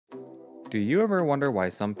Do you ever wonder why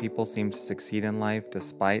some people seem to succeed in life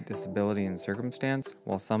despite disability and circumstance,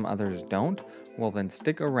 while some others don't? Well, then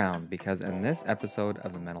stick around because in this episode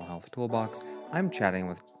of the Mental Health Toolbox, I'm chatting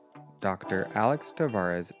with Dr. Alex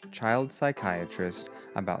Tavares, child psychiatrist,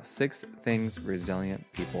 about 6 things resilient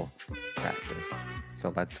people practice.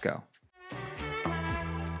 So let's go.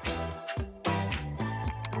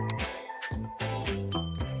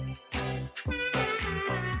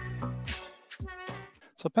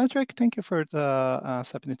 So Patrick, thank you for the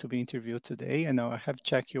accepting to be interviewed today. I know I have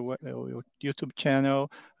checked your YouTube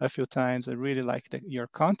channel a few times. I really like your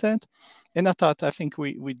content, and I think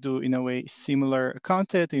we do in a way similar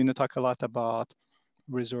content. Talk a lot about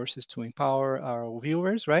resources to empower our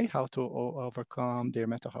viewers, right? How to overcome their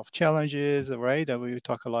mental health challenges, right? And we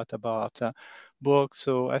talk a lot about books.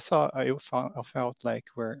 So I felt like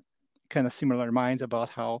we're kind of similar minds about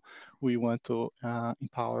how we want to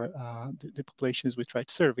empower the populations we try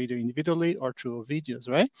to serve, either individually or through videos,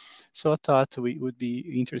 right? So I thought we would be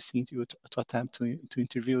interesting to attempt to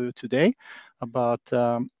interview you today about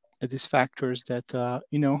these factors that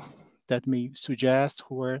that may suggest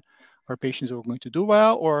who are our patients are going to do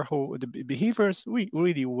well, or who the behaviors we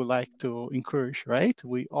really would like to encourage, right?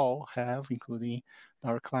 We all have, including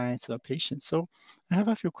our clients or patients. So I have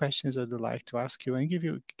a few questions I'd like to ask you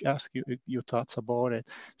and ask you your thoughts about it.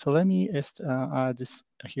 So let me add this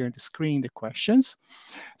here on the screen, the questions.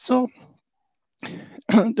 So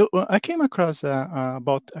I came across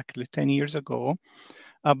about actually 10 years ago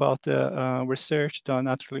about the research done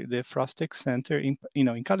at the Frostic Center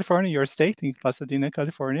in California, your state, in Pasadena,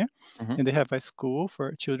 California, and they have a school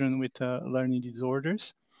for children with learning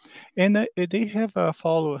disorders, and they have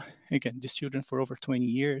followed again these children for over 20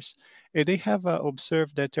 years. And they have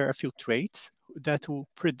observed that there are a few traits that will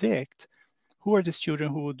predict who are these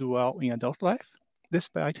children who will do well in adult life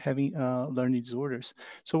despite having learning disorders.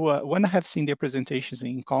 So when I have seen their presentations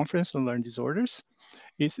in conference on learning disorders,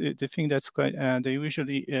 is the thing that's quite they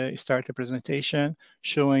usually start the presentation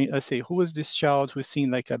showing, let's say, who is this child who's seen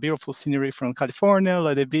like a beautiful scenery from California,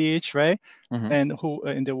 like the beach, right? And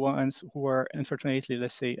the ones who are unfortunately,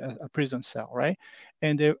 let's say, a prison cell, right?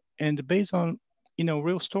 And based on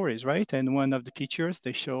real stories, right? And one of the pictures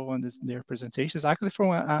they show on their presentations actually from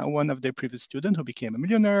one of their previous students who became a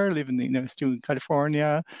millionaire, living still in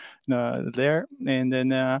California, there. And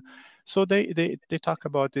then so they talk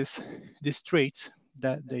about these traits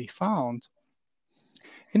that they found.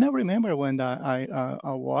 And I remember when I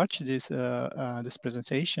watched this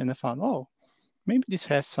presentation, I found, oh, maybe this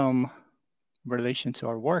has some relation to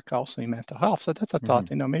our work also in mental health. So that's a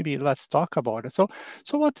thought, maybe let's talk about it. So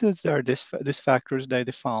what is there these factors that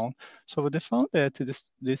they found? So they found that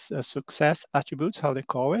this success attributes, how they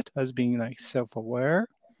call it, as being like self-aware,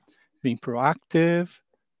 being proactive,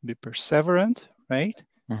 be perseverant, right?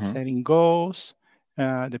 Setting goals,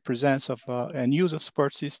 the presence of and use of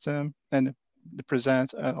support system, and the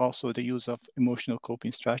presence also the use of emotional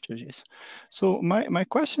coping strategies. So my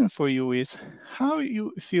question for you is, how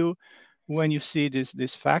you feel when you see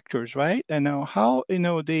these factors, right? And now how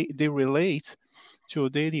they relate to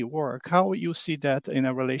daily work. How you see that in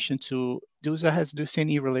a relation to, do you see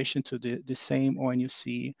any relation to the same when you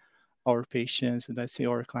see our patients, let's say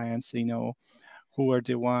our clients, who are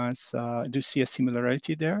the ones, do you see a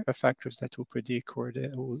similarity there, factors that will predict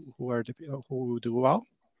who will do well?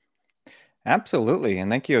 Absolutely. And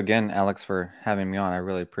thank you again, Alex, for having me on. I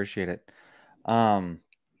really appreciate it. When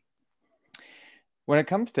it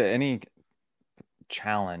comes to any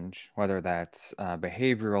challenge, whether that's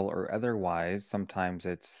behavioral or otherwise, sometimes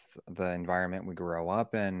it's the environment we grow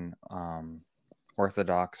up in,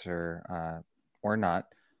 orthodox or not.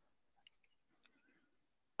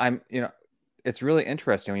 It's really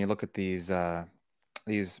interesting when you look at these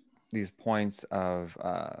points of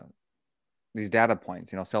these data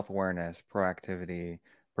points, self-awareness, proactivity,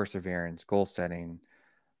 perseverance, goal setting,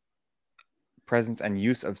 presence and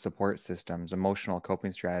use of support systems, emotional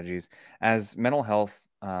coping strategies. As mental health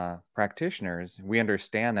practitioners, we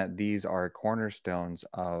understand that these are cornerstones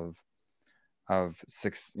of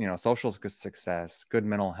social success, good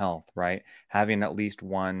mental health, right? Having at least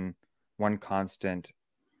one constant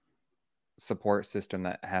support system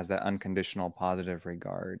that has that unconditional positive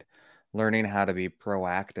regard, learning how to be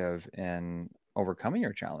proactive in overcoming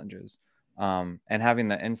your challenges, and having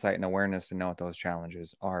the insight and awareness to know what those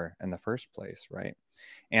challenges are in the first place, right?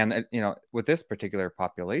 And with this particular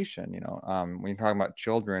population, when you're talking about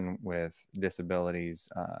children with disabilities,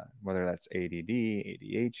 whether that's ADD,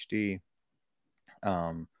 ADHD,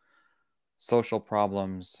 social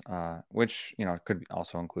problems, which could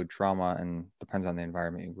also include trauma and depends on the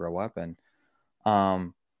environment you grow up in.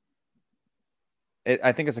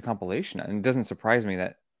 I think it's a compilation, and it doesn't surprise me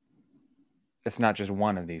that it's not just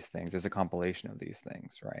one of these things, it's a compilation of these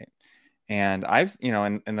things, right? And I've,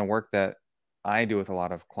 in the work that I do with a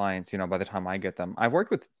lot of clients, by the time I get them, I've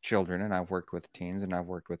worked with children and I've worked with teens and I've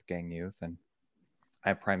worked with gang youth, and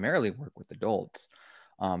I primarily work with adults.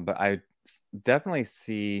 But I definitely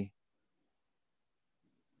see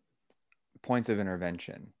points of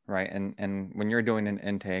intervention, right? And when you're doing an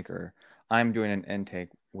intake, or I'm doing an intake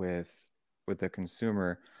with the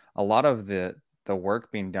consumer, a lot of the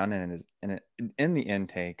work being done in the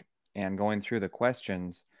intake and going through the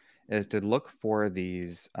questions is to look for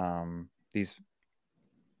these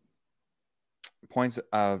points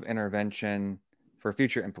of intervention for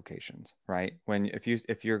future implications, right?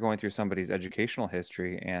 If you're going through somebody's educational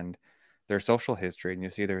history and their social history, and you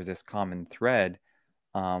see there's this common thread,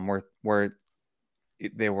 where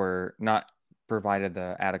they were not provided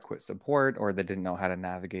the adequate support, or they didn't know how to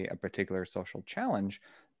navigate a particular social challenge,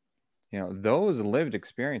 those lived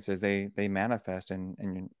experiences, they manifest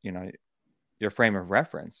in your frame of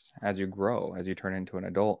reference as you grow, as you turn into an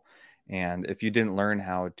adult. And if you didn't learn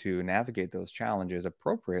how to navigate those challenges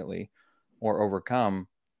appropriately or overcome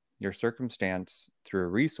your circumstance through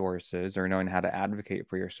resources, or knowing how to advocate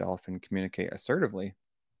for yourself and communicate assertively,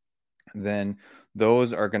 then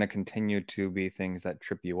those are going to continue to be things that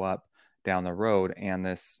trip you up down the road. And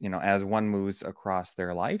this, as one moves across their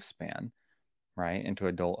lifespan, right, into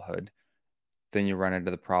adulthood, then you run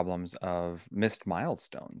into the problems of missed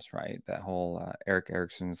milestones, right? That whole Eric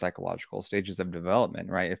Erickson psychological stages of development,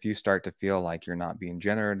 right? If you start to feel like you're not being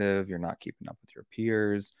generative, you're not keeping up with your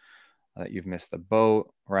peers, that you've missed the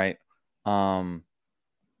boat, right? The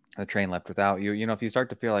train left without you. If you start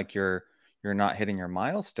to feel like you're not hitting your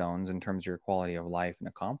milestones in terms of your quality of life and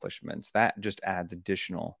accomplishments, that just adds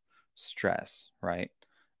additional stress, right?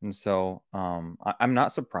 And so I'm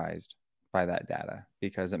not surprised by that data,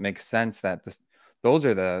 because it makes sense that those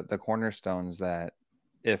are the cornerstones that,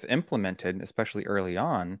 if implemented, especially early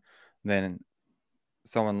on, then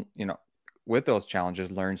someone, with those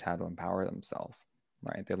challenges learns how to empower themselves,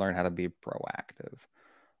 right? They learn how to be proactive.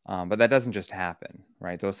 But that doesn't just happen,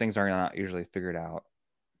 right? Those things are not usually figured out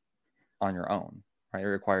on your own, right? It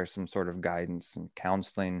requires some sort of guidance and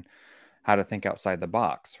counseling, how to think outside the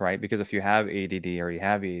box, right? Because if you have ADD or you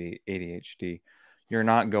have ADHD, you're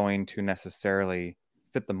not going to necessarily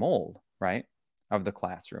fit the mold, right, of the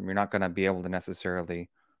classroom. You're not going to be able to necessarily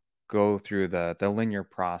go through the linear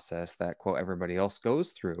process that, quote, everybody else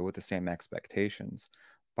goes through with the same expectations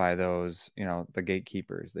by those, the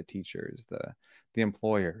gatekeepers, the teachers, the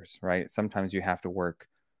employers, right? Sometimes you have to work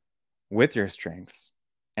with your strengths,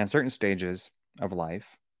 and certain stages of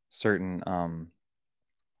life, certain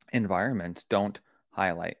environments don't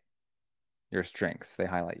highlight your strengths, they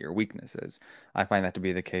highlight your weaknesses. I find that to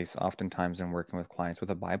be the case oftentimes in working with clients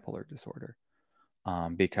with a bipolar disorder,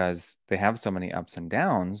 because they have so many ups and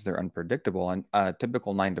downs, they're unpredictable. And a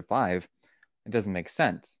typical 9 to 5, it doesn't make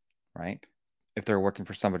sense, right? If they're working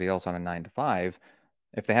for somebody else on a 9 to 5,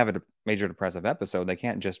 if they have a major depressive episode, they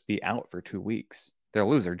can't just be out for 2 weeks. They'll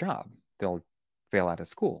lose their job. They'll fail out of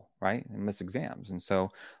school, right? And miss exams. And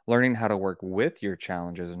so learning how to work with your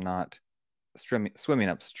challenges and not swimming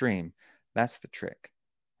upstream, that's the trick,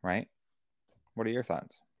 right? What are your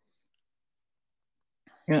thoughts?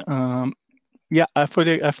 Yeah, I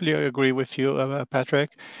fully agree with you,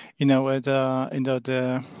 Patrick. I know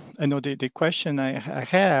the question I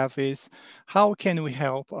have is, how can we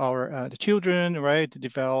help our the children, right,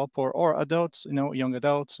 develop, or adults, young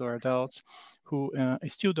adults or adults who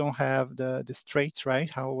still don't have the traits, right?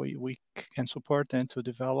 How we can support them to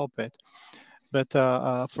develop it. But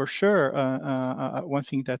for sure, one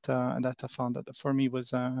thing that I found that for me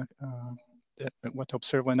was what I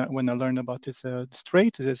observed when I learned about this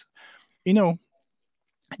traits is,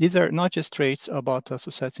 these are not just traits about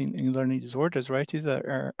success in learning disorders, right? These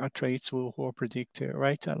are traits who predict,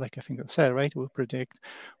 right? Like I think I said, right? Will predict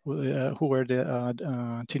who are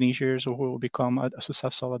the teenagers or who will become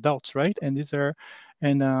successful adults, right? And these are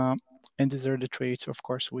the traits, of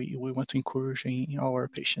course, we want to encourage in our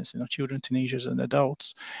patients, children, teenagers, and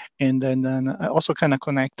adults. And then I also kind of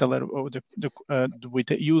connect a little with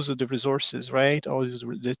the use of the resources, right? All this,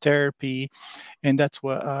 the therapy. And that's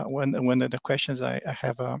what one of the questions I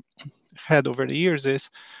have had over the years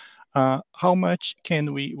is, how much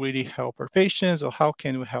can we really help our patients, or how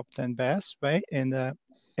can we help them best, right? And I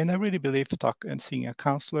really believe seeing a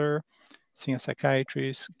counselor, seeing a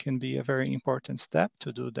psychiatrist can be a very important step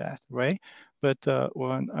to do that, right? But I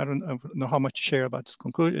don't know how much to share about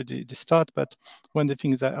this thought, but one of the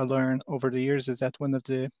things that I learned over the years is that one of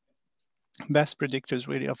the best predictors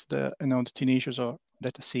really of the the teenagers or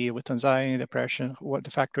that I see with anxiety, depression, what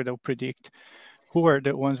the factor that will predict who are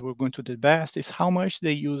the ones who are going to do the best is how much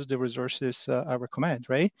they use the resources I recommend,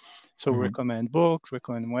 right? So recommend books,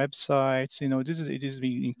 recommend websites. It is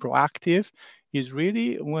being proactive is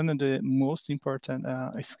really one of the most important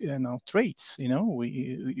traits.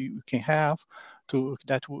 We can have to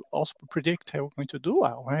that will also predict how we're going to do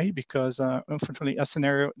well, right? Because unfortunately, a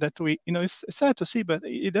scenario that it's sad to see, but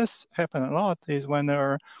it does happen a lot is when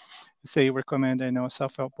our say recommend a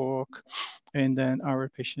self-help book, and then our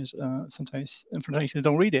patients sometimes unfortunately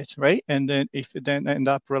don't read it, right? And then if it then end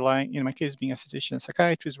up relying, in my case being a physician,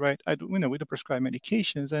 psychiatrist, right, I do we do prescribe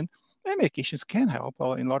medications, and medications can help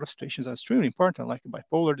in a lot of situations. That's extremely important, like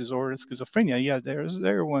bipolar disorder, schizophrenia. Yeah,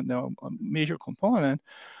 they're one a major component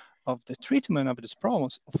of the treatment of these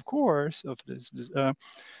problems, of course, of this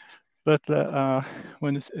but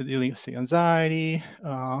when it's dealing with anxiety,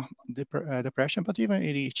 depression, but even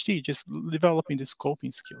ADHD, just developing these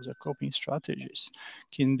coping skills or coping strategies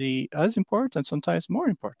can be as important, sometimes more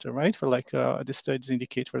important, right? For like the studies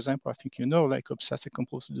indicate, for example, I think like obsessive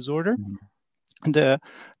compulsive disorder. The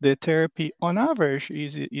therapy on average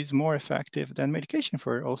is more effective than medication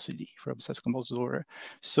for OCD, for obsessive compulsive disorder.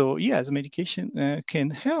 So yes, medication can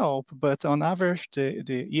help, but on average,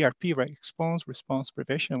 the ERP, right, response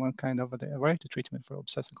prevention, one kind of the treatment for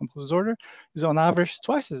obsessive compulsive disorder, is on average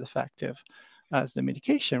twice as effective as the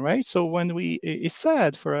medication, right? So when it's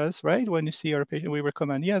sad for us, right, when you see our patient, we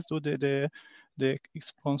recommend yes, do the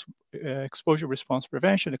exposure response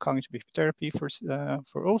prevention, the cognitive therapy for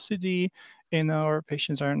OCD, and our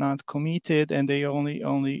patients are not committed and they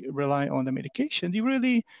only rely on the medication, they're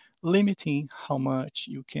really limiting how much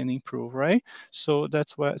you can improve, right? So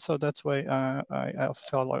that's why I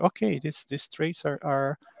felt like, okay, these traits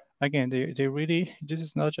are again, they really, this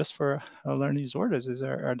is not just for learning disorders,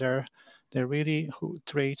 they're really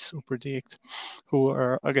traits who predict who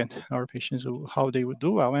are, again, our patients, how they would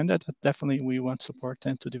do well. And that definitely we want to support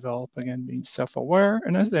them to develop, again, being self-aware.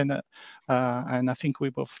 And I think we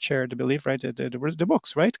both share the belief, right, that the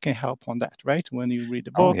books, right, can help on that, right? When you read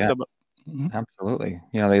the books. Oh, yeah. Absolutely.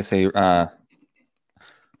 They say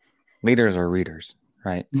leaders are readers,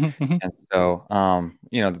 right? And so,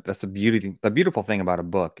 that's the beautiful thing about a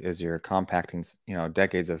book is you're compacting,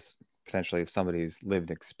 decades of potentially of somebody's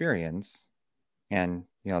lived experience, and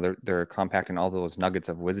they're compacting all those nuggets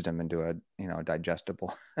of wisdom into a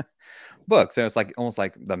digestible book. So it's like almost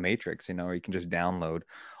like the Matrix, where you can just download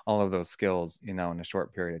all of those skills, in a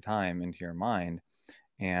short period of time into your mind.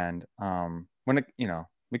 And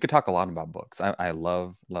we could talk a lot about books. I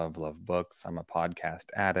love books. I'm a podcast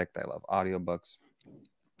addict. I love audiobooks.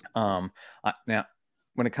 Now,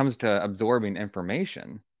 when it comes to absorbing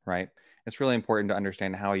information, right, it's really important to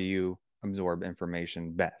understand how you absorb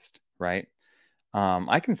information best, right?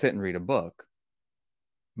 I can sit and read a book,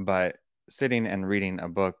 but sitting and reading a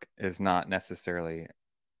book is not necessarily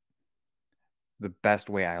the best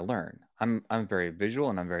way I learn. I'm very visual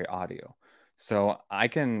and I'm very audio. So I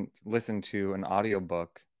can listen to an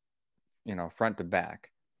audiobook, front to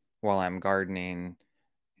back while I'm gardening,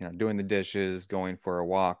 doing the dishes, going for a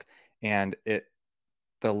walk. And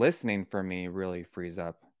the listening for me really frees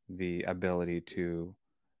up the ability to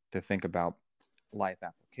think about life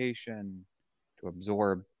application, to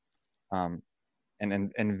absorb, and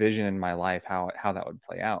envision in my life how that would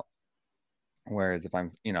play out. Whereas if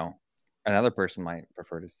I'm, another person might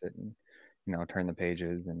prefer to sit and, turn the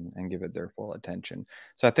pages and give it their full attention.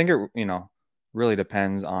 So I think it, really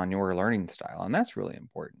depends on your learning style, and that's really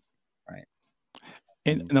important, right?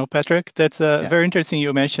 And Patrick, that's Yeah. very interesting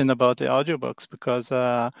you mentioned about the audiobooks, because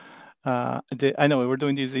I know we were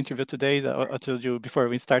doing this interview today. I told you before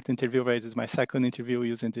we start the interview, right? This is my second interview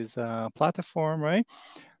using this platform, right?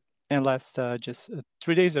 And just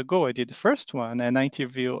 3 days ago, I did the first one, and I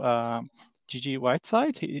interviewed Gigi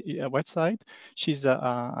Whiteside. She's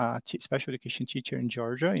a special education teacher in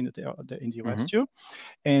Georgia, in the US too.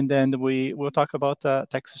 And then we will talk about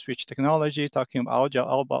text-to-speech technology, talking about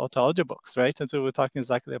audiobooks, right? And so we're talking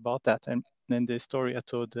exactly about that. And then the story I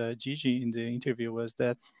told Gigi in the interview was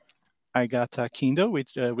that I got a Kindle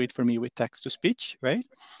with Read for Me with text-to-speech, right?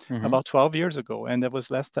 About 12 years ago. And that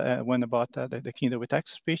was last when I bought the Kindle with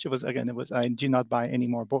text-to-speech. I did not buy any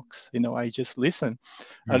more books. I just listen.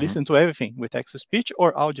 I listen to everything with text-to-speech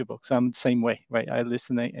or audiobooks. I'm the same way, right? I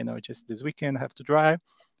listen, just this weekend I have to drive,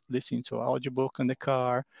 listening to an audiobook in the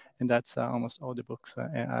car, and that's almost all the books.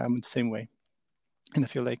 I'm the same way. And I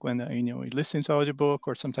feel like when you listen to audiobook,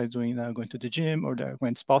 or sometimes doing going to the gym, or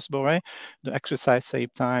when it's possible, right, the exercise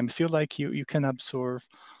save time. I feel like you can absorb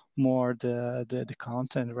more the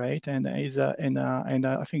content, right? And is and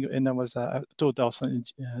I think, and I was told also in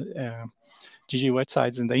Gigi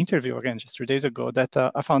Whitesides in the interview again just 3 days ago that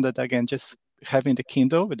I found that again just having the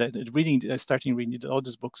Kindle, reading, starting reading all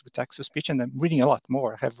these books with text to speech, and I'm reading a lot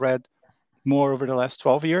more. I have read more over the last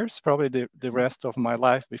 12 years, probably the rest of my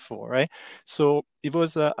life before, right? So it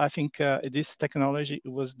was, I think, this technology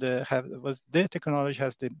was the technology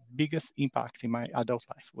has the biggest impact in my adult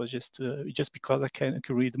life. It was just because I can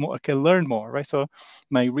read more, I can learn more, right? So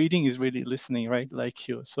my reading is really listening, right, like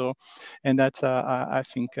you. So, and that's, I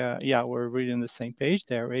think, yeah, we're really on the same page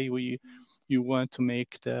there, right? You want to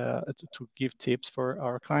make to give tips for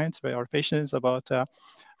our clients, for our patients about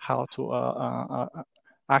how to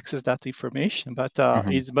access that information, but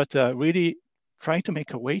really trying to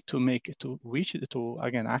make a way to reach it, to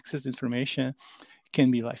again access information can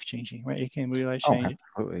be life changing, right? It can be life changing.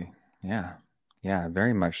 Oh, absolutely. Yeah,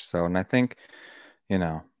 very much so. And I think,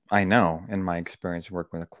 I know in my experience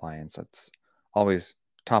working with clients, it's always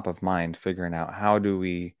top of mind figuring out how do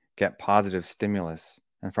we get positive stimulus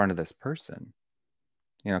in front of this person,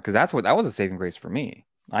 because that was a saving grace for me.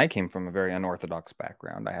 I came from a very unorthodox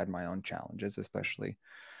background. I had my own challenges, especially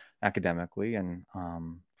academically. And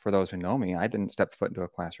for those who know me, I didn't step foot into a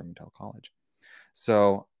classroom until college.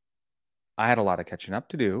 So I had a lot of catching up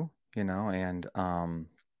to do, and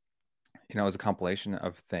it was a compilation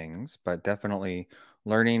of things, but definitely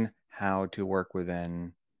learning how to work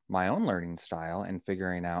within my own learning style and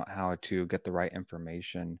figuring out how to get the right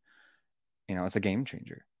information, it's a game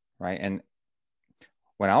changer, right? And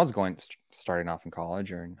when I was starting off in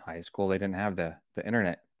college or in high school, they didn't have the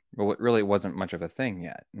internet. Well, it really wasn't much of a thing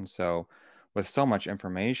yet. And so with so much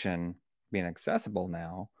information being accessible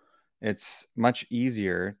now, it's much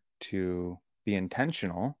easier to be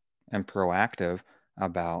intentional and proactive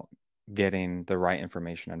about getting the right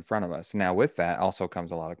information in front of us. Now, with that also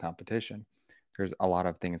comes a lot of competition. There's a lot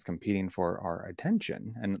of things competing for our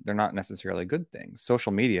attention, and they're not necessarily good things.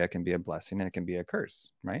 Social media can be a blessing and it can be a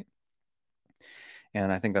curse, right?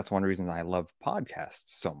 And I think that's one reason I love podcasts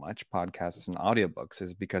so much, podcasts and audiobooks,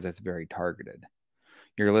 is because it's very targeted.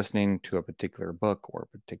 You're listening to a particular book or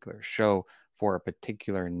a particular show for a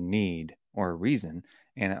particular need or reason,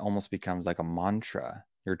 and it almost becomes like a mantra.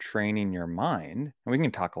 You're training your mind, and we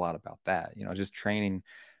can talk a lot about that, just training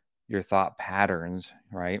your thought patterns,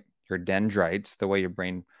 right? Your dendrites, the way your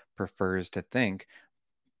brain prefers to think,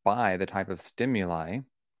 by the type of stimuli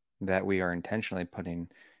that we are intentionally putting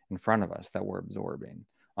in front of us, that we're absorbing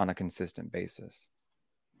on a consistent basis,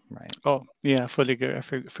 right? Oh yeah, fully agree. I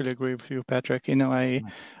fully agree with you, Patrick. I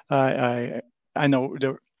know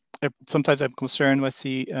there. Sometimes I'm concerned when I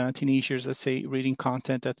see teenagers, let's say, reading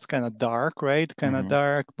content that's kind of dark, right? Kind of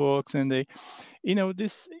dark books, and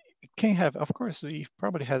this can have, of course, it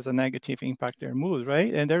probably has a negative impact their mood,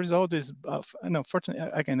 right? And there's all this.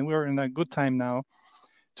 Fortunately, again, we're in a good time now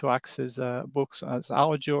to access books as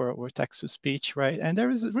audio or text to speech, right? And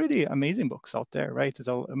there is really amazing books out there, right? There's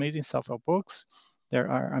amazing self-help books. There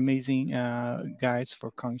are amazing guides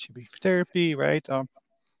for cognitive therapy, right?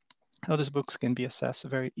 All these books can be accessed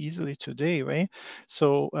very easily today, right?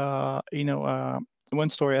 So, one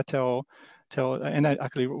story I tell, and I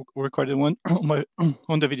actually recorded one one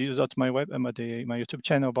of the videos out my my YouTube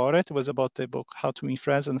channel about it. It was about the book "How to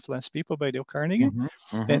Influence People" by Dale Carnegie,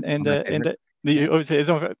 it's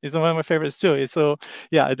one of my favorites too. So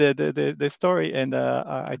yeah, the story, and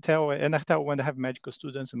I tell when I have medical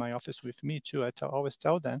students in my office with me too, I always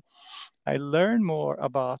tell them I learn more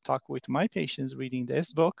about talk with my patients reading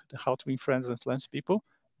this book, the How to Influence People,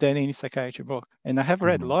 than any psychiatry book. And I have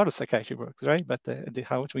read a lot of psychiatry books, right? But the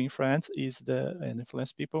How to Influence and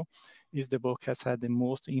Influence People is the book has had the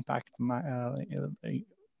most impact,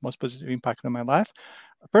 most positive impact on my life,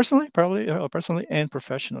 personally, personally and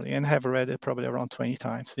professionally, and have read it probably around 20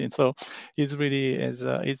 times. And so it's really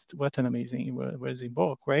it's what an amazing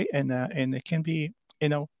book, right? And it can be,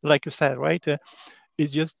 like you said, right? Is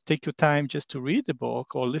just take your time just to read the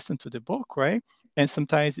book or listen to the book, right? And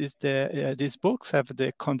sometimes it's these books have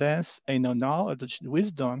the condensed, knowledge,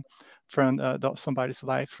 wisdom from somebody's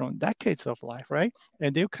life, from decades of life, right?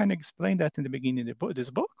 And they'll kind of explain that in the beginning of this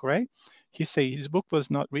book, right? He say his book was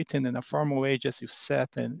not written in a formal way, just you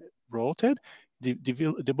sat and wrote it.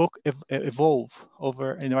 The book evolved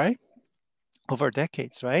over, right? Over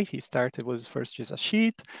decades, right? He started was first just a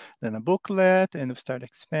sheet, then a booklet, and it started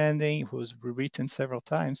expanding. It was rewritten several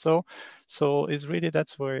times. So it's really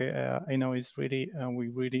that's where it's really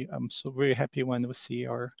I'm so very happy when we see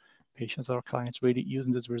our patients, our clients really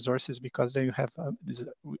using these resources, because then you have this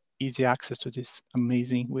easy access to this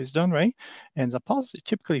amazing wisdom, right? And a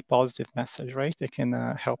typically positive message, right? They can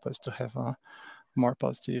help us to have more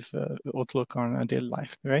positive outlook on daily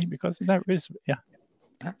life, right? Because that is, yeah.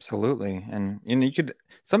 Absolutely. And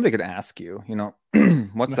somebody could ask you,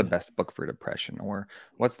 what's the best book for depression, or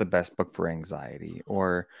what's the best book for anxiety,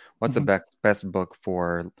 or what's the best book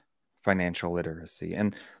for financial literacy?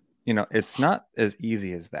 And it's not as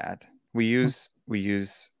easy as that. We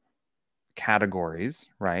use categories,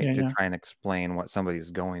 right, to try and explain what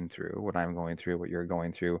somebody's going through, what I'm going through, what you're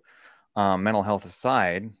going through. Mental health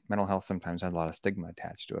aside, mental health sometimes has a lot of stigma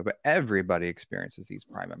attached to it, but everybody experiences these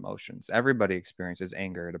prime emotions. Everybody experiences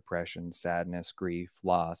anger, depression, sadness, grief,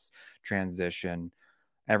 loss, transition.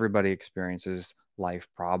 Everybody experiences life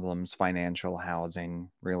problems, financial, housing,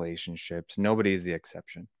 relationships. Nobody's the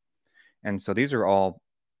exception. And so these are all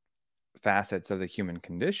facets of the human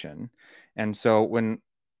condition. And so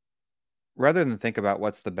rather than think about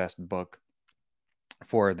what's the best book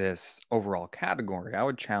for this overall category, I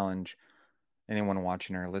would challenge anyone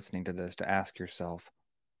watching or listening to this to ask yourself,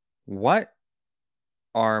 what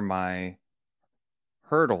are my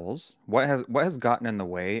hurdles? What has gotten in the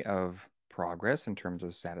way of progress in terms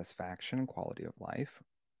of satisfaction and quality of life?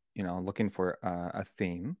 Looking for a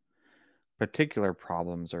theme, particular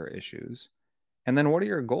problems or issues. And then what are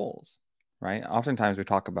your goals, right? Oftentimes we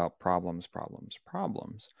talk about problems,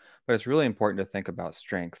 but it's really important to think about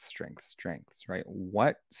strengths, right?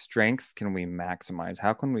 What strengths can we maximize?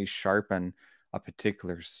 How can we sharpen a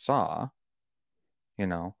particular saw,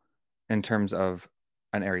 in terms of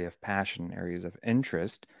an area of passion, areas of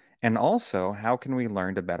interest, and also how can we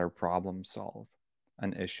learn to better problem solve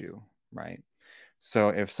an issue, right? So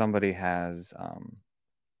if somebody has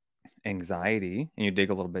anxiety and you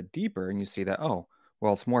dig a little bit deeper and you see that, oh,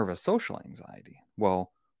 well, it's more of a social anxiety.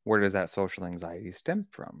 Well, where does that social anxiety stem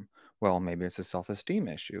from? Well, maybe it's a self-esteem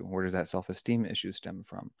issue. Where does that self-esteem issue stem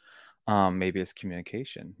from? Maybe it's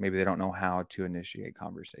communication. Maybe they don't know how to initiate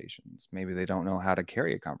conversations. Maybe they don't know how to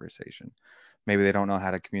carry a conversation. Maybe they don't know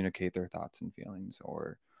how to communicate their thoughts and feelings,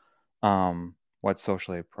 or what's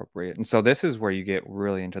socially appropriate. And so this is where you get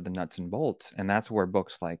really into the nuts and bolts. And that's where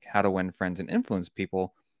books like How to Win Friends and Influence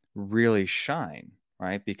People really shine,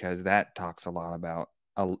 right? Because that talks a lot about,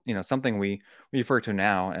 something we refer to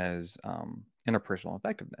now as interpersonal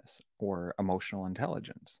effectiveness or emotional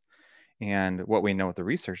intelligence. And what we know what the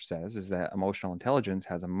research says is that emotional intelligence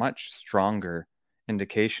has a much stronger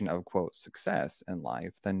indication of, quote, success in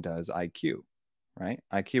life than does IQ, right?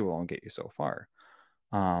 IQ won't get you so far.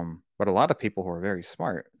 But a lot of people who are very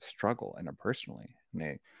smart struggle interpersonally, and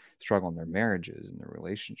they struggle in their marriages and their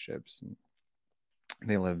relationships, and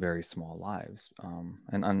they live very small lives,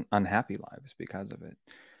 and unhappy lives because of it.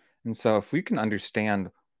 And so if we can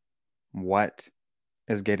understand what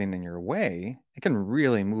is getting in your way, it can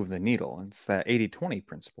really move the needle. It's that 80-20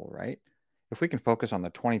 principle, right? If we can focus on the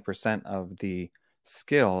 20% of the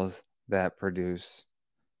skills that produce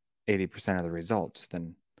 80% of the results,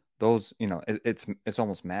 then those, it's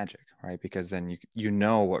almost magic, right? Because then you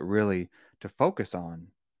know what really to focus on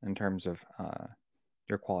in terms of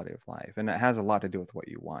your quality of life. And it has a lot to do with what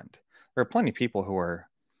you want. There are plenty of people who are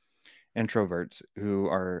introverts who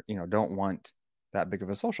are, don't want that big of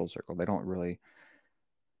a social circle. They don't really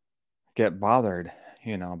get bothered,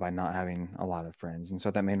 by not having a lot of friends. And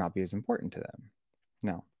so that may not be as important to them.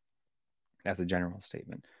 No, that's a general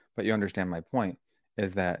statement. But you understand my point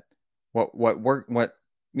is that what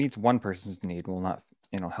meets one person's need will not,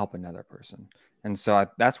 help another person. And so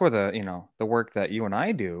that's where the work that you and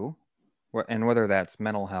I do, and whether that's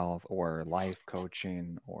mental health or life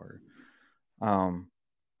coaching or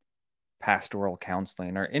pastoral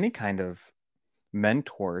counseling or any kind of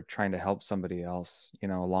mentor trying to help somebody else,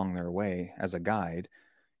 along their way as a guide,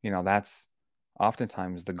 that's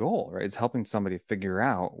oftentimes the goal, right? It's helping somebody figure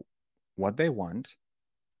out what they want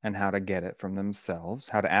and how to get it from themselves,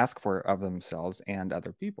 how to ask for it of themselves and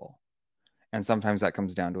other people. And sometimes that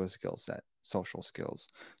comes down to a skill set, social skills.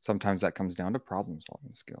 Sometimes that comes down to problem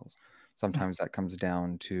solving skills. Sometimes that comes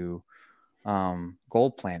down to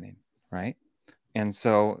goal planning, right? And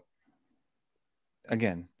so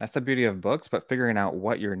again, that's the beauty of books, but figuring out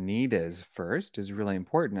what your need is first is really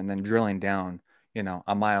important, and then drilling down,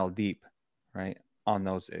 a mile deep, right, on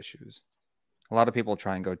those issues. A lot of people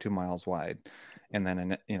try and go 2 miles wide and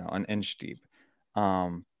then an inch deep.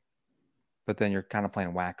 But then you're kind of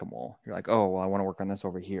playing whack-a-mole. You're like, oh, well, I want to work on this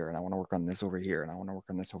over here, and I want to work on this over here, and I want to work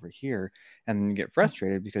on this over here. And then you get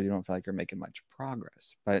frustrated because you don't feel like you're making much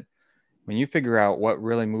progress. But when you figure out what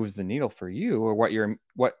really moves the needle for you, or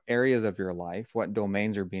what areas of your life, what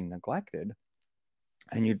domains are being neglected,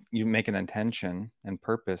 and you make an intention and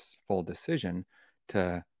purposeful decision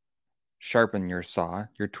to sharpen your saw,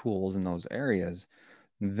 your tools in those areas,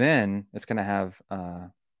 then it's going to have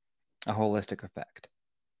a holistic effect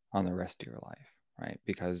on the rest of your life, right?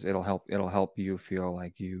 Because it'll help you feel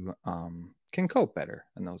like you can cope better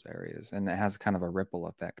in those areas, and it has kind of a ripple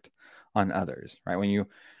effect on others, right? When you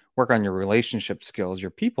work on your relationship skills,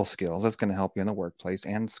 your people skills, that's going to help you in the workplace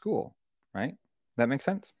and school, right? That makes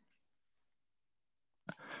sense.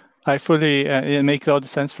 I fully, it makes all the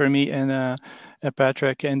sense for me and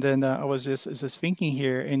Patrick. And then I was just thinking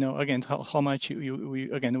here, again, how much we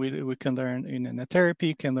can learn in a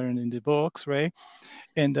therapy, can learn in the books, right?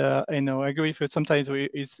 And I agree with you. Sometimes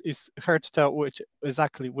it's hard to tell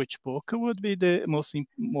exactly which book would be the most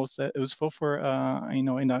useful for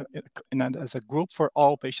as a group for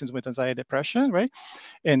all patients with anxiety depression, right?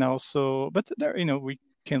 And also, but there we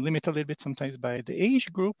can limit a little bit sometimes by the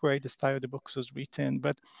age group, right? The style the books was written,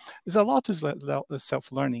 but there's a lot is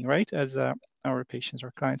self-learning, right? As our patients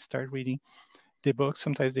or clients start reading the book,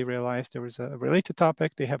 sometimes they realize there is a related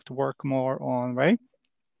topic they have to work more on, right?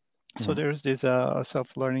 So there's this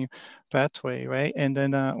self-learning pathway, right? And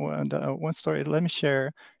then one story, let me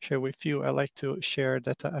share with you. I like to share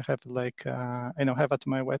that I have have at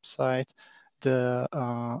my website the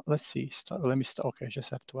let's see. Let me start. Okay, I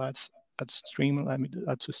just have to add stream. Let me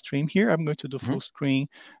add to stream here. I'm going to do full screen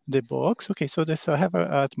the books. Okay, so this I have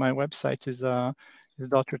at my website is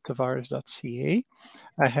drtavares.ca.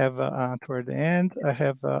 I have toward the end, I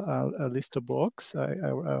have a list of books,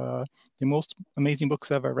 the most amazing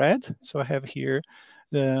books I've ever read. So I have here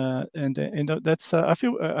and that's I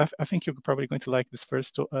think you're probably going to like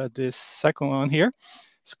this second one here.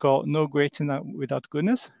 It's called No Greatness Without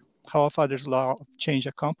Goodness: How a Father's Law Changed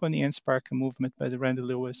a Company and Sparked a Movement by the Randy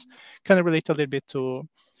Lewis. Kind of relate a little bit to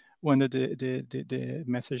one of the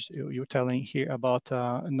message you're telling here about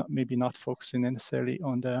maybe not focusing necessarily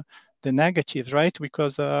on the negatives, right?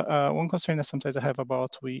 Because one concern that sometimes I have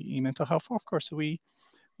about we in mental health, of course, we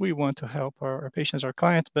want to help our patients, our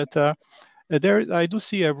clients, but there I do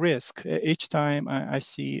see a risk each time I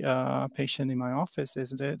see a patient in my office.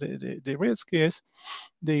 Is the risk is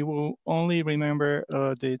they will only remember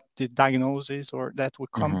the diagnosis or that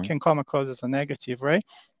can come across as a negative, right?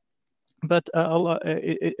 But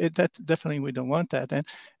that definitely we don't want that,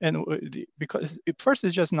 and because first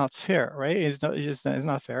it's just not fair, right? It's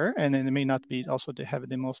not fair, and then it may not be also to have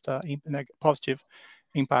the most positive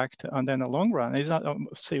impact on then the long run. It's not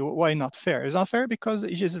say why not fair? It's not fair because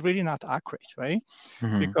it's just really not accurate, right?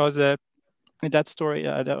 Because in that story,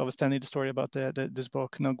 I was telling the story about this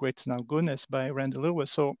book, No Greatness, No Goodness by Randy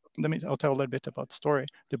Lewis. So I'll tell a little bit about the story,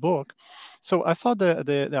 the book. So I saw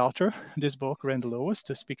the author, this book, Randy Lewis,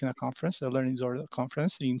 to speak in a conference, a learning disorder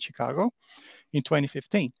conference in Chicago in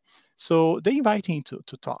 2015. So they invited him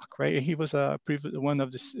to talk, right? He was one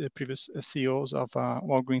of the previous CEOs of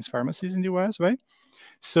Walgreens pharmacies in the US, right?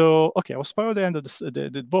 So, okay, I'll spoil the end of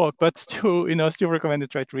the book, but still, still recommend to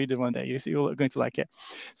try to read it one day. You're going to like it.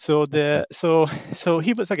 So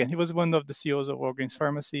he was one of the CEOs of Walgreens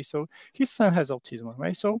Pharmacy. So his son has autism,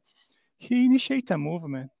 right? So he initiated a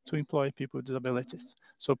movement to employ people with disabilities.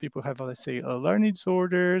 So people have, let's say, learning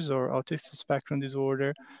disorders or autistic spectrum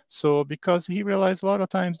disorder. So because he realized a lot of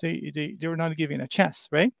times they were not given a chance,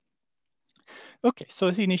 right? Okay,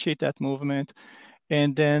 so he initiated that movement.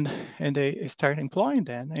 And they start employing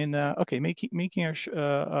them. And making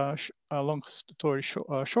a long story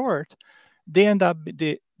short, they end up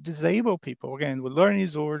the disabled people again with learning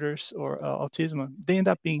disorders or autism. They end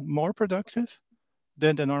up being more productive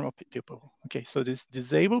than the normal people. Okay, so these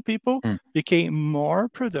disabled people became more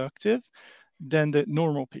productive than the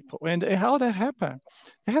normal people. And how that happened?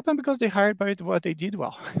 It happened because they hired by what they did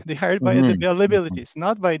well. They hired by the abilities,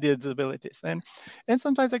 not by the disabilities. And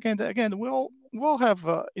sometimes again, we'll have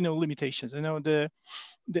limitations.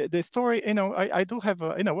 The story, I do have,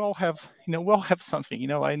 we'll have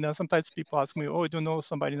something, I know sometimes people ask me, oh, I don't know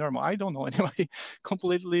somebody normal. I don't know anybody,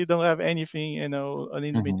 completely don't have anything,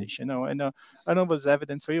 any limitation, and I know it was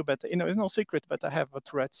evident for you, but, it's no secret, but I have a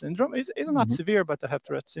Tourette syndrome. It's not severe, but I have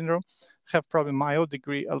Tourette syndrome, have probably mild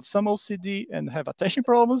degree of some OCD and have attention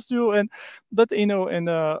problems too. But when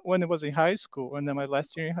I was in high school, and then my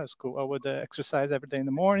last year in high school, I would exercise every day in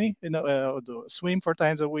the morning, I would swim 4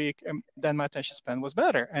 times a week, and then my attention span was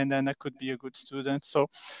better, and then I could be a good student. So,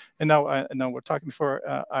 and now we're talking before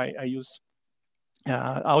I use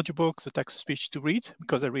audiobooks, the text-to-speech to read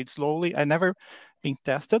because I read slowly. I never been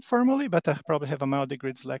tested formally, but I probably have a mild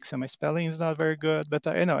degree dyslexia. My spelling is not very good, but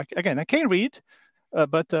again, I can read,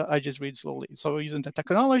 but I just read slowly. So using the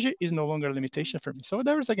technology is no longer a limitation for me. So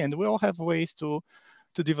there's again, we all have ways to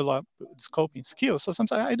develop scoping skills. So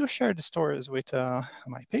sometimes I do share the stories with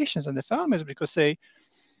my patients and the families because say,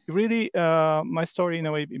 really, my story in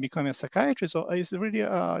a way becoming a psychiatrist is really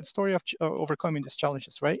a story of overcoming these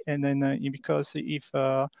challenges, right? And then because if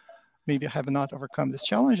maybe I have not overcome these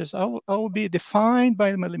challenges, I will be defined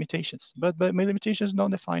by my limitations. But my limitations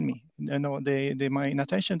don't define me. My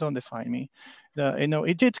inattention don't define me.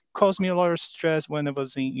 It did cause me a lot of stress when I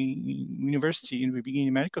was in university, in the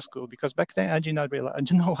beginning medical school, because back then I did not realize, I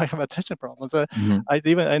didn't know I have attention problems.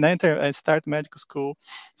 I start medical school.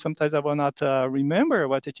 Sometimes I will not remember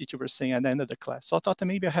what the teacher was saying at the end of the class. So I thought that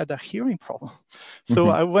maybe I had a hearing problem. So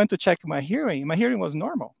I went to check my hearing. My hearing was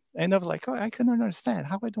normal. And I was like, oh, I couldn't understand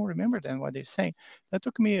how I don't remember then what they're saying. That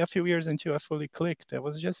took me a few years until I fully clicked. It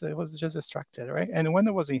was just distracted, right? And when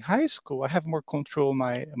I was in high school, I have more control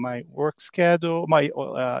my work schedule, my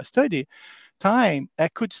study time. I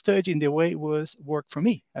could study in the way it was work for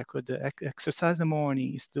me. I could exercise in the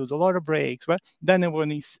morning, do a lot of breaks, right? Then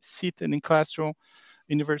when I sit in the classroom,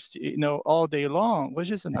 university, all day long, was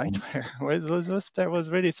just a nightmare. Right? That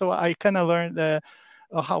was really, so I kind of learned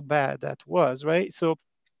how bad that was, right? So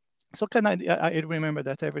I remember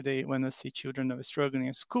that every day when I see children who are struggling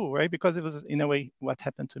in school, right? Because it was in a way what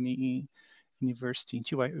happened to me in university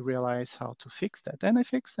until I realized how to fix that. And I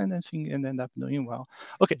fixed and end up doing well.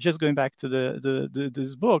 Okay, just going back to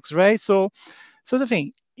these books, right? So the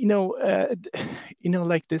thing,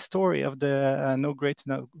 like the story of the No Great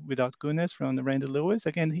No Without Goodness from Randy Lewis.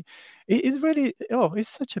 Again, it's really, it's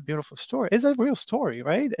such a beautiful story. It's a real story,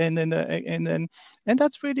 right? And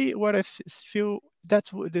that's really what I feel.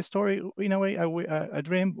 That's the story. In a way, a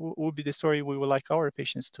dream would be the story we would like our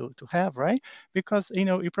patients to have, right? Because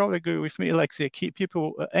you probably agree with me. Like the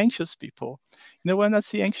people, anxious people. When I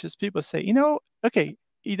see anxious people say, okay,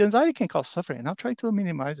 anxiety can cause suffering. I'll try to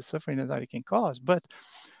minimize the suffering anxiety can cause, but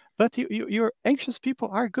your anxious people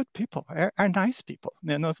are good people, are nice people.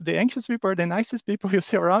 So the anxious people are the nicest people you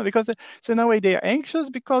see around, because so in a way they are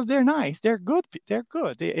anxious because they're nice, they're good, they're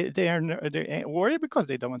good. They're worried because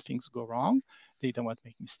they don't want things to go wrong. They don't want to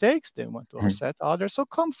make mistakes. They want to upset others. So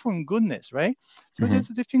come from goodness, right? So there's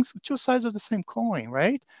the things, two sides of the same coin,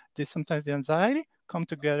 right? Sometimes the anxiety come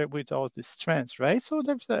together with all the strengths, right? So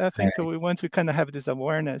I think once we kind of have this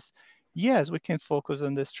awareness, yes, we can focus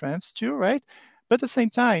on the strengths too, right? But at the same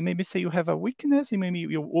time, maybe say you have a weakness, maybe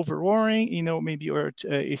you're over worrying, maybe you're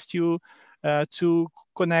still too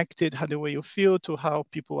connected how the way you feel to how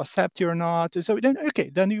people accept you or not. So then, okay,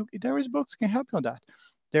 then there is books can help you on that.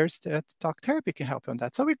 There's talk therapy can help you on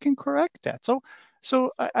that. So we can correct that. So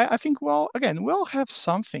I think, well, again, we'll have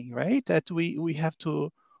something, right, that we have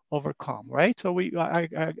to overcome, right? So I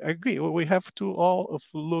agree. We have to all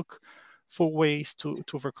look for ways to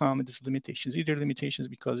overcome these limitations, either limitations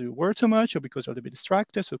because you work too much or because you're a little bit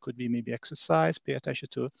distracted. So it could be maybe exercise, pay attention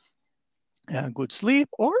to good sleep,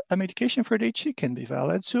 or a medication for ADHD can be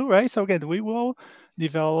valid too, right? So again, we will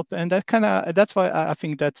develop, and that's why I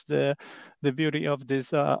think that's the beauty of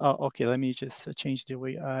this. Okay, let me just change the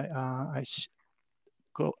way I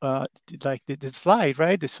go like the slide,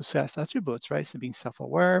 right? The success attributes, right? So being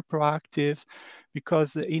self-aware, proactive,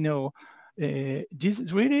 because this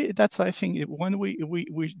is really, that's I think when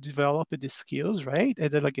we develop the skills, right? And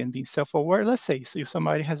then again, being self-aware. Let's say so if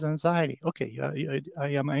somebody has anxiety, okay, I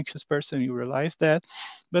am an anxious person, you realize that,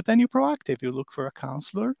 but then you're proactive. You look for a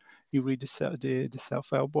counselor. You read the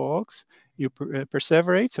self-help books. You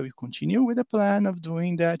perseverate, so you continue with the plan of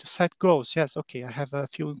doing that. Set goals. Yes, okay, I have a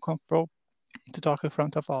few uncomfortable to talk in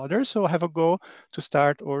front of others. So I have a goal to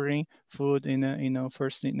start ordering food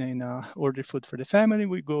first order food for the family.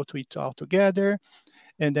 We go to eat all together,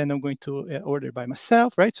 and then I'm going to order by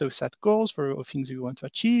myself, right? So set goals for things you want to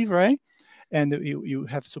achieve, right? And you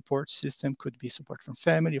have support system, could be support from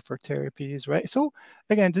family, for therapies, right? So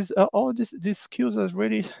again, all these skills are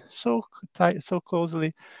really so tight, so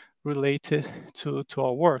closely related to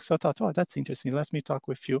our work. So I thought, oh, that's interesting. Let me talk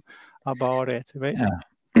with you about it, right? Yeah.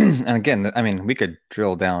 And again, I mean, we could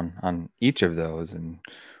drill down on each of those and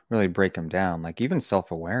really break them down. Like even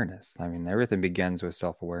self-awareness. I mean, everything begins with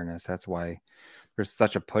self-awareness. That's why there's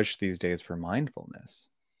such a push these days for mindfulness.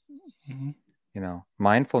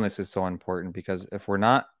 Mindfulness is so important because if we're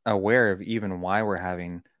not aware of even why we're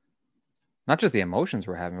having, not just the emotions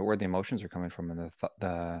we're having, but where the emotions are coming from, and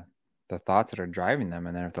the thoughts that are driving them,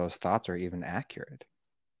 and then if those thoughts are even accurate,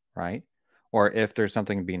 right? Or if there's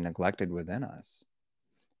something being neglected within us.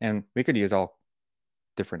 And we could use all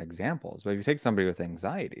different examples, but if you take somebody with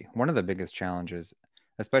anxiety, one of the biggest challenges,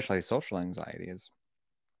 especially social anxiety, is,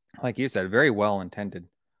 like you said, very well-intended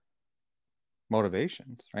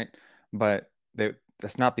motivations, right? But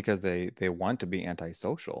that's not because they want to be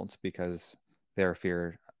antisocial. It's because they're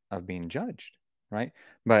fear of being judged, right?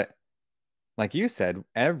 But like you said,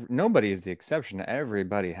 nobody is the exception.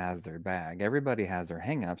 Everybody has their bag. Everybody has their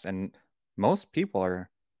hangups, and most people are,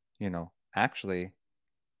 actually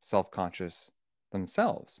self-conscious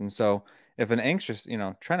themselves. And so, if an anxious,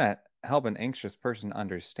 trying to help an anxious person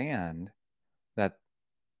understand that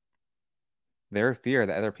their fear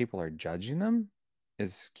that other people are judging them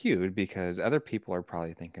is skewed because other people are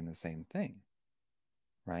probably thinking the same thing,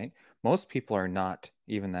 right? Most people are not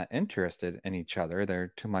even that interested in each other.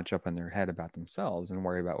 They're too much up in their head about themselves and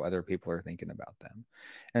worried about what other people are thinking about them.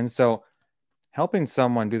 And so, helping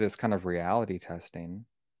someone do this kind of reality testing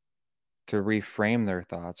to reframe their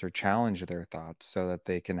thoughts or challenge their thoughts so that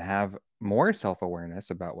they can have more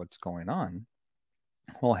self-awareness about what's going on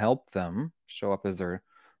will help them show up as their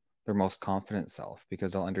most confident self,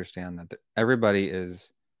 because they'll understand that everybody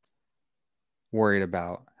is worried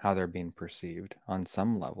about how they're being perceived on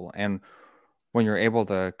some level. And when you're able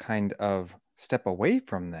to kind of step away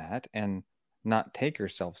from that and not take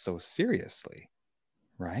yourself so seriously,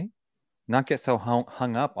 right? Not get so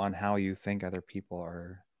hung up on how you think other people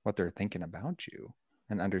are, what they're thinking about you,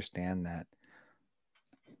 and understand that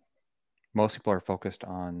most people are focused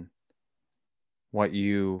on what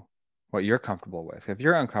you're comfortable with. If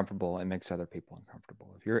you're uncomfortable, it makes other people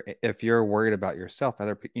uncomfortable. If you're worried about yourself,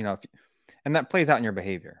 other people, and that plays out in your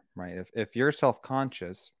behavior, right? If you're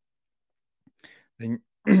self-conscious, then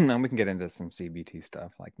and we can get into some CBT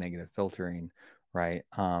stuff like negative filtering, right?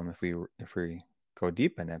 If we go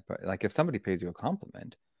deep in it, but like if somebody pays you a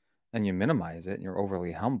compliment and you minimize it and you're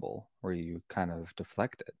overly humble, or you kind of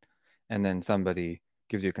deflect it, and then somebody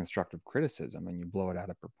gives you constructive criticism and you blow it out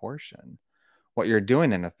of proportion, what you're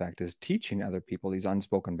doing in effect is teaching other people these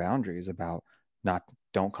unspoken boundaries about not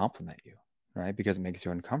don't compliment you, right? Because it makes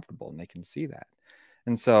you uncomfortable and they can see that.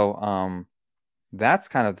 And so that's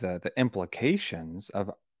kind of the implications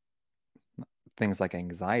of things like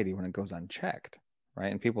anxiety when it goes unchecked,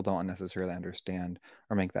 right? And people don't necessarily understand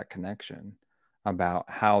or make that connection about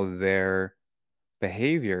how their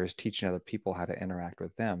behavior is teaching other people how to interact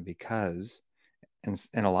with them, because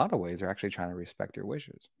in a lot of ways they're actually trying to respect your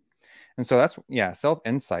wishes. And so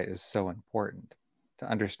self-insight is so important to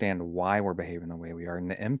understand why we're behaving the way we are and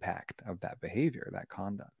the impact of that behavior, that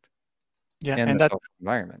conduct Yeah, in and the that social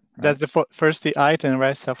environment, right? that's the first item,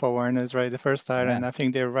 right? Self-awareness, right? The first Yeah. item. I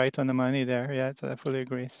think they're right on the money there. Yeah, I fully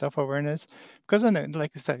agree. Self-awareness, because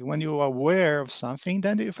like I said, when you're aware of something,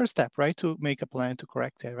 then the first step, right, to make a plan to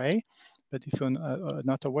correct it, right? But if you're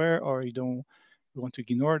not aware, or you want to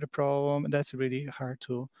ignore the problem, that's really hard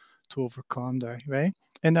to overcome there, right?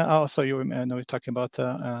 And also, you know, we're talking about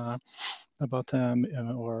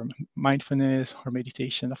or mindfulness or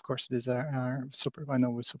meditation. Of course, these are super, I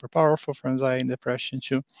know, super powerful for anxiety and depression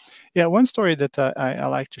too. Yeah, one story that I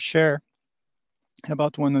like to share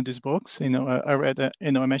about one of these books. You know, I read,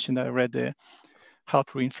 I mentioned that I read the How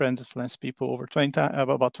to Influence People over 20 times,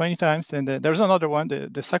 about 20 times. And there's another one,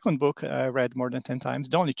 the second book I read more than 10 times.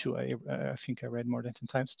 The only two I think I read more than 10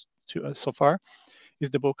 times so far is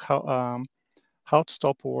the book How to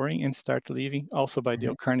Stop Worrying and Start Living, also by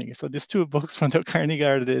Dale Carnegie. So these two books from Dale Carnegie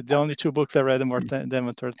are the only two books I read more than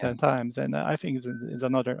 10 times. And I think it's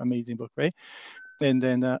another amazing book, right? And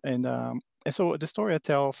then and so the story I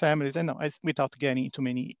tell families, and without getting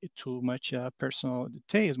into too much personal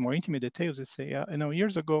details, more intimate details, I say,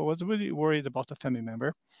 years ago I was really worried about a family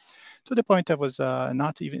member, to the point I was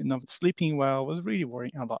not even sleeping well. I was really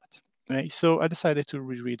worrying a lot. Right? So I decided to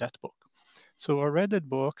reread that book. So I read that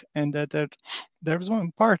book, and there's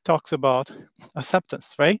one part talks about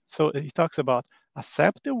acceptance, right? So he talks about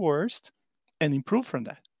accept the worst and improve from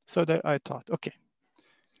that. So that I thought, okay,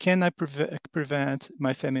 can I prevent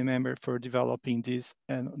my family member from developing these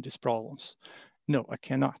problems? No, I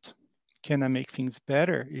cannot. Can I make things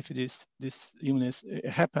better if this illness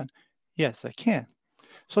happen? Yes, I can.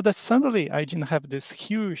 So that suddenly I didn't have this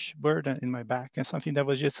huge burden in my back, and something that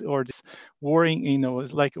was just, or this worrying,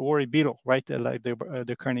 it's like a worry beetle, right? Like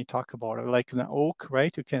the Carney talk about it, like an oak,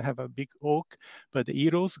 right? You can have a big oak, but the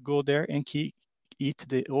beetles go there and eat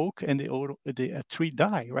the oak, and the tree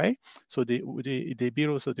die, right? So the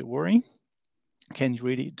beetles of the worrying can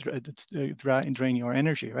really drain your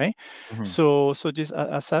energy, right? Mm-hmm. So this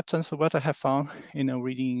acceptance, what I have found,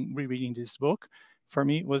 rereading this book, for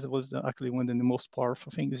me was actually one of the most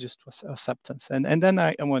powerful things, is just was acceptance. And then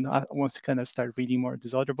I want to kind of start reading more of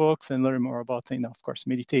these other books and learn more about, of course,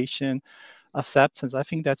 meditation, acceptance. I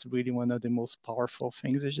think that's really one of the most powerful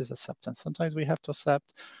things, is just acceptance. Sometimes we have to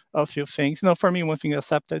accept a few things. For me, one thing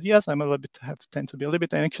accepted, yes, I'm a little bit tend to be a little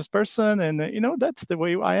bit anxious person, and that's the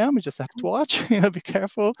way I am. You just have to watch, be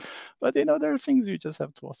careful. But there are things you just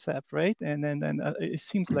have to accept, right? And then it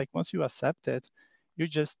seems like once you accept it, you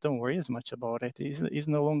just don't worry as much about it. It's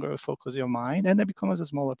no longer a focus of your mind, and it becomes a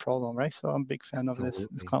smaller problem, right? So I'm a big fan of this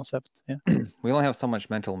concept. Yeah. We only have so much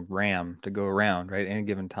mental RAM to go around, right? At any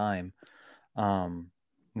given time.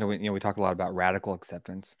 We talk a lot about radical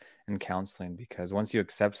acceptance in counseling, because once you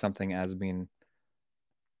accept something as being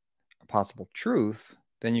a possible truth,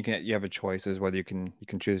 then you have a choice as whether you can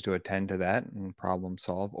choose to attend to that and problem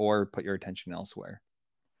solve, or put your attention elsewhere,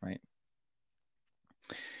 right?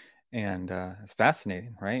 And it's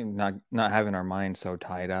fascinating, right? Not having our mind so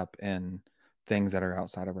tied up in things that are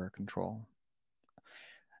outside of our control.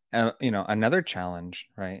 Another challenge,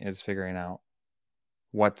 right, is figuring out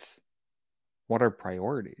what are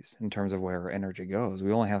priorities in terms of where our energy goes.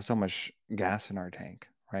 We only have so much gas in our tank,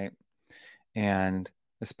 right? And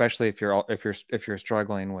especially if you're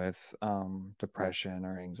struggling with depression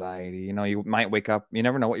or anxiety, you might wake up, you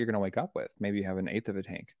never know what you're going to wake up with. Maybe you have an eighth of a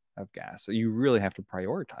tank of gas. So you really have to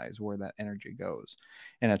prioritize where that energy goes.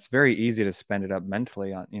 And it's very easy to spend it up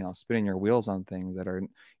mentally on, spinning your wheels on things that are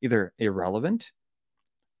either irrelevant,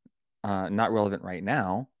 not relevant right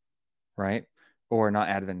now, right? Or not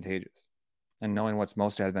advantageous. And knowing what's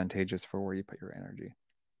most advantageous for where you put your energy.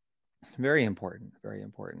 Very important, very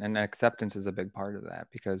important. And acceptance is a big part of that,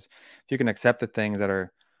 because if you can accept the things that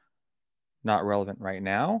are not relevant right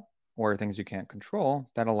now, or things you can't control,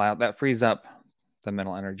 that frees up the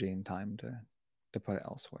mental energy and time to put it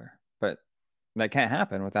elsewhere. But that can't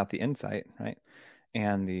happen without the insight, right?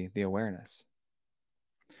 And the awareness.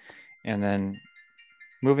 And then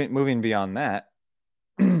moving beyond that,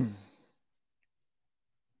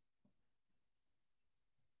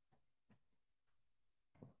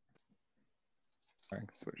 sorry,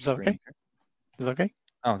 switch Is that okay? Is that okay?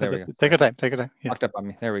 Oh, there we go. Take your time. Take your time. Yeah. Locked up on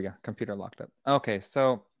me. There we go. Computer locked up. Okay,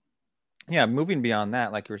 so yeah, moving beyond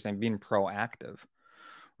that, like you were saying, being proactive,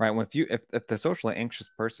 right? If the socially anxious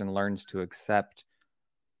person learns to accept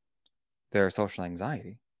their social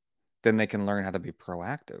anxiety, then they can learn how to be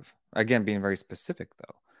proactive. Again, being very specific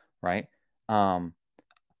though, right?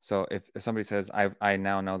 So if somebody says, I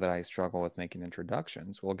now know that I struggle with making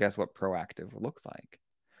introductions, well, guess what proactive looks like?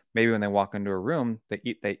 Maybe when they walk into a room, they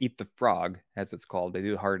eat the frog, as it's called. They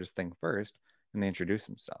do the hardest thing first, and they introduce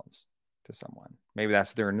themselves to someone. Maybe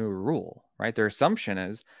that's their new rule, right? Their assumption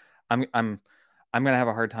is, I'm going to have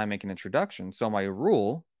a hard time making introductions. So my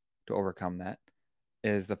rule to overcome that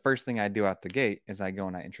is the first thing I do out the gate is I go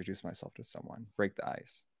and I introduce myself to someone, break the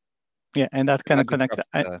ice. Yeah, and that kind of connects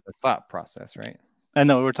the thought process, right? I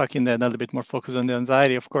know we're talking then a little bit more focused on the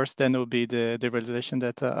anxiety. Of course, then will be the realization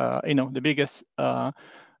that the biggest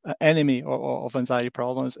enemy of anxiety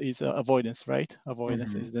problems is avoidance, right?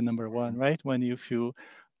 Avoidance is the number one, right? When you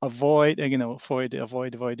avoid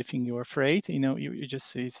the thing you're afraid, you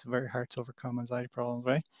just it's very hard to overcome anxiety problems,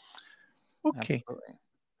 right? Okay. Absolutely.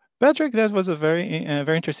 Patrick, that was a very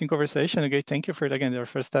interesting conversation. Okay, thank you for it. Again, the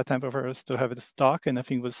first time for us to have this talk, and I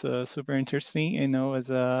think it was super interesting. As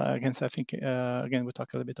again, I think again we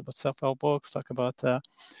talk a little bit about self-help books, talk about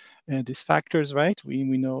these factors, right? We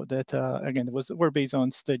know that again were based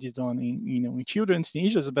on studies done in children,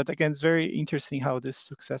 teenagers, but again, it's very interesting how this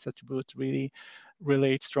success attribute really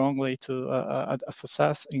relates strongly to a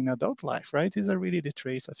success in adult life, right? These are really the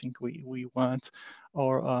traits I think we want,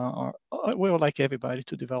 or we would like everybody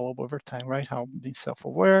to develop over time, right? How being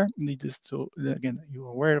self-aware leads to, again, you're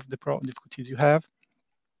aware of the difficulties you have,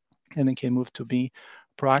 and then can move to be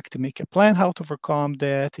proactive, make a plan how to overcome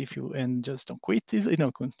that. And just don't quit this,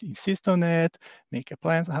 insist on it, make a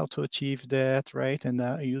plan how to achieve that, right? And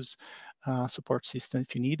use support system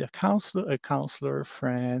if you need a counselor,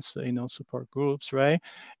 friends, support groups, right?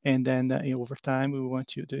 And then over time, we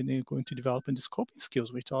want you to going to develop in the coping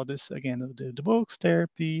skills with all this, again, the books,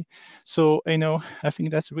 therapy. So I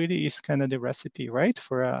think that's really is kind of the recipe, right,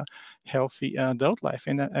 for a healthy adult life.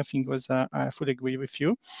 And I think I fully agree with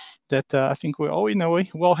you that I think we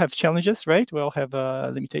all have challenges, right? We all have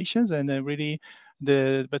limitations, and really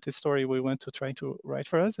but the story we want to try to write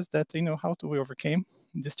for us is that how do we overcome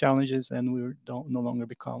these challenges, and we don't no longer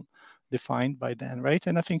become defined by them, right?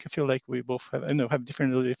 And I feel like we both have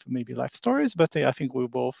different maybe life stories, but I think we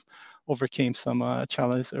both overcame some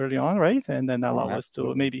challenges early on, right? And then allow us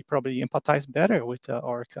to maybe probably empathize better with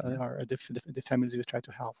the families we try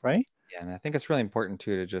to help, right? Yeah, and I think it's really important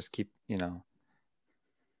too to just keep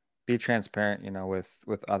be transparent,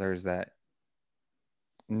 with others, that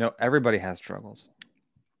everybody has struggles.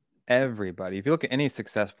 Everybody. If you look at any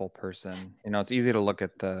successful person, it's easy to look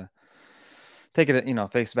at take it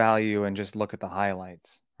at, face value and just look at the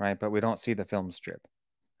highlights, right? But we don't see the film strip.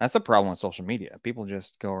 That's the problem with social media. People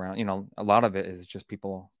just go around, a lot of it is just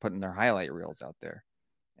people putting their highlight reels out there.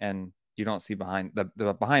 And you don't see behind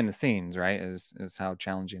the scenes, right? Is how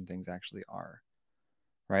challenging things actually are,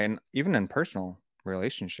 right? And even in personal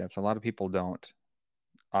relationships, a lot of people don't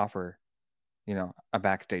offer, a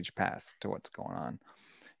backstage pass to what's going on,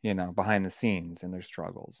 behind the scenes and their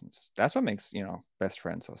struggles. And that's what makes, best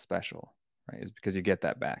friends so special, right? Is because you get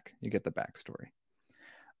that back, you get the backstory.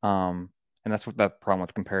 And that's what the problem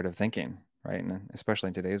with comparative thinking, right? And especially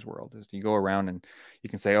in today's world, is you go around and you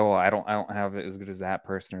can say, oh, I don't have it as good as that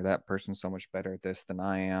person, or that person's so much better at this than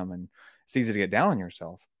I am. And it's easy to get down on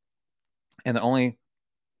yourself. And the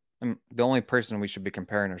only person we should be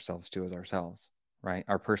comparing ourselves to is ourselves, right?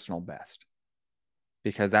 Our personal best,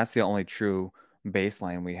 because that's the only true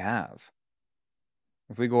baseline we have.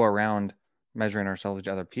 If we go around measuring ourselves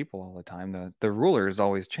to other people all the time, the ruler is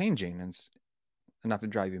always changing, and it's enough to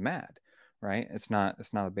drive you mad, right? It's not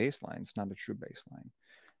a baseline. It's not a true baseline.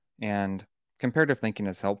 And comparative thinking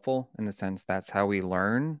is helpful in the sense that's how we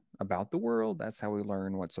learn about the world. That's how we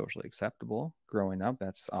learn what's socially acceptable growing up.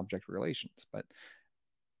 That's object relations. But,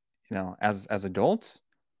 as adults,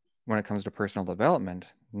 when it comes to personal development,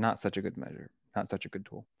 not such a good measure, not such a good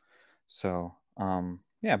tool. So,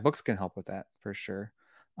 yeah, books can help with that for sure.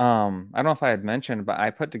 I don't know if I had mentioned, but I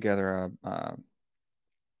put together a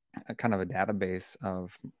kind of a database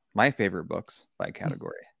of my favorite books by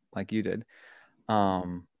category, like you did.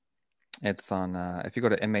 It's on, if you go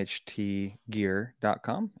to mhtgear.com,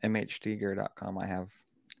 I have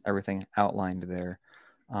everything outlined there.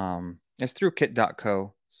 It's through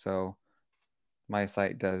kit.co, so my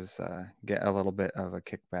site does get a little bit of a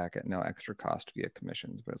kickback at no extra cost via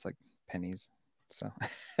commissions, but it's like pennies. So,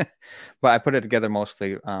 but I put it together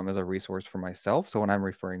mostly as a resource for myself. So when I'm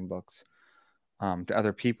referring books to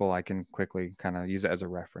other people, I can quickly kind of use it as a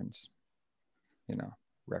reference,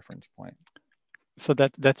 reference point. So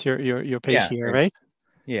that's your page here, right?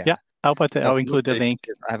 Yeah. I'll include the link.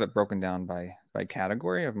 I have it broken down by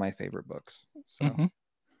category of my favorite books. So.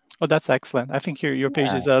 Oh, that's excellent. I think your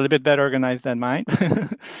page is a little bit better organized than mine.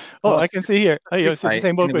 Well, I can see here. Oh, you see the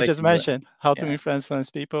same book we anybody just can do it. mentioned. How to Influence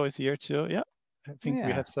People is here too. Yeah. I think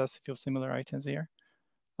we have a few similar items here.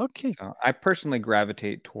 Okay. So I personally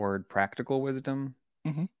gravitate toward practical wisdom.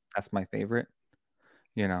 That's my favorite.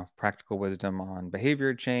 Practical wisdom on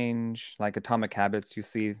behavior change, like Atomic Habits you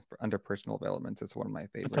see under personal developments. It's one of my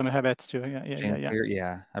favorites. Atomic Habits too. Yeah.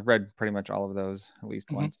 Yeah. I've read pretty much all of those at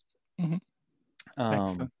least once.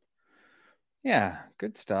 Excellent. Yeah,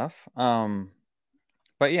 good stuff.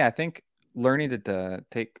 But yeah, I think learning to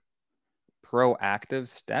take proactive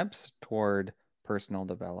steps toward personal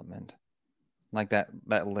development, like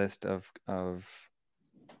that list of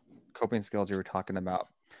coping skills you were talking about,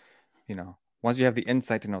 once you have the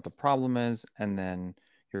insight to know what the problem is, and then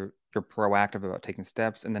you're proactive about taking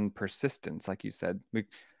steps, and then persistence, like you said, we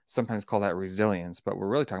sometimes call that resilience, but we're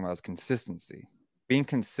really talking about is consistency, being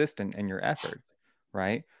consistent in your efforts,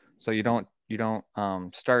 right? So you don't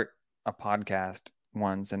start a podcast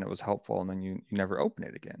once and it was helpful and then you never open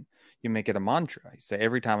it again. You make it a mantra. You say,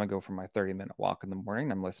 every time I go for my 30-minute walk in the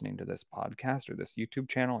morning, I'm listening to this podcast or this YouTube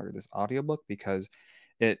channel or this audiobook, because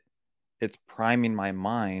it's priming my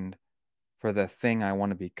mind for the thing I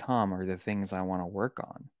want to become or the things I want to work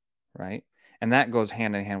on, right? And that goes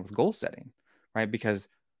hand in hand with goal setting, right? Because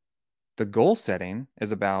the goal setting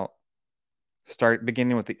is about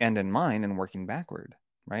beginning with the end in mind and working backward,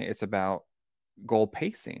 right? It's about goal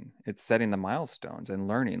pacing. It's setting the milestones and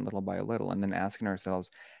learning little by little, and then asking ourselves,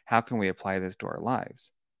 how can we apply this to our lives?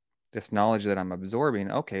 This knowledge that I'm absorbing,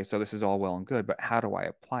 okay, so this is all well and good, but how do I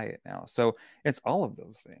apply it now? So it's all of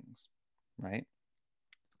those things, right?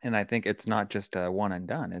 And I think it's not just a one and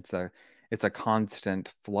done. It's a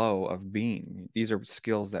constant flow of being. These are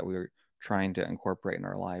skills that we're trying to incorporate in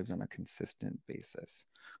our lives on a consistent basis.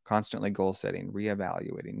 Constantly goal setting,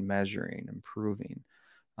 reevaluating, measuring, improving,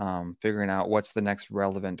 figuring out what's the next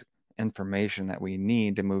relevant information that we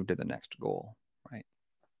need to move to the next goal, right?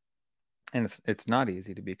 And it's not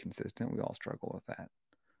easy to be consistent. We all struggle with that,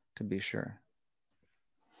 to be sure.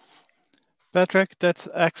 Patrick, that's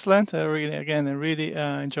excellent. I really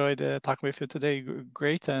enjoyed talking with you today.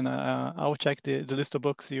 Great. And I'll check the list of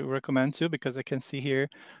books you recommend too, because I can see here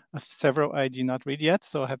several I did not read yet.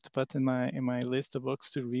 So I have to put in my list of books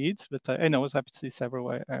to read. But I was happy to see several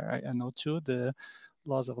I know too. The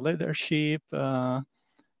Laws of Leadership,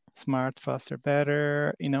 Smart, faster,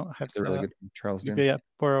 better. Have That's a really good one, Charles Duhigg. yeah,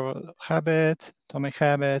 Poor Habits, Atomic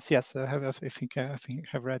Habits. Yes, I think I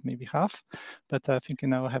have read maybe half, but I think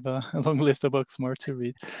now I have a long list of books more to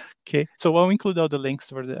read. Okay, so I'll include all the links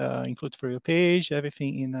for the include for your page,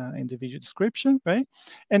 everything in the video description, right?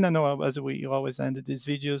 And I know as we always end these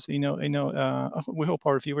videos, we hope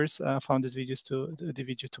our viewers found these videos the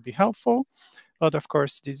video to be helpful. But of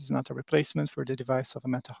course, this is not a replacement for the advice of a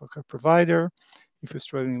mental health care provider. If you're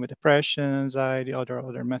struggling with depression, anxiety,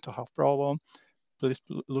 other mental health problem, please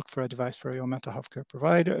look for advice for your mental health care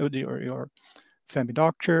provider or your family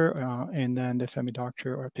doctor, and then the family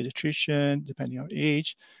doctor or pediatrician, depending on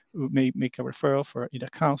age, may make a referral for either a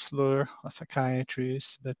counselor, a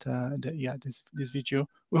psychiatrist. But this video,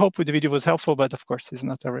 we hope the video was helpful, but of course, it's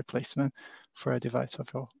not a replacement for a device of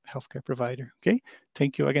your healthcare provider. Okay,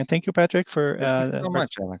 thank you again. Thank you, Patrick, for Thank you so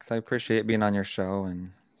much, Alex. I appreciate being on your show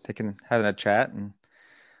and having a chat, and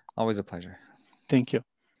always a pleasure. Thank you.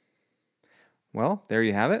 Well, there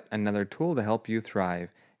you have it, another tool to help you thrive.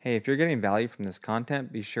 Hey, if you're getting value from this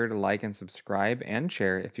content, be sure to like and subscribe and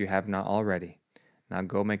share if you have not already. Now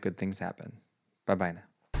go make good things happen. Bye-bye now.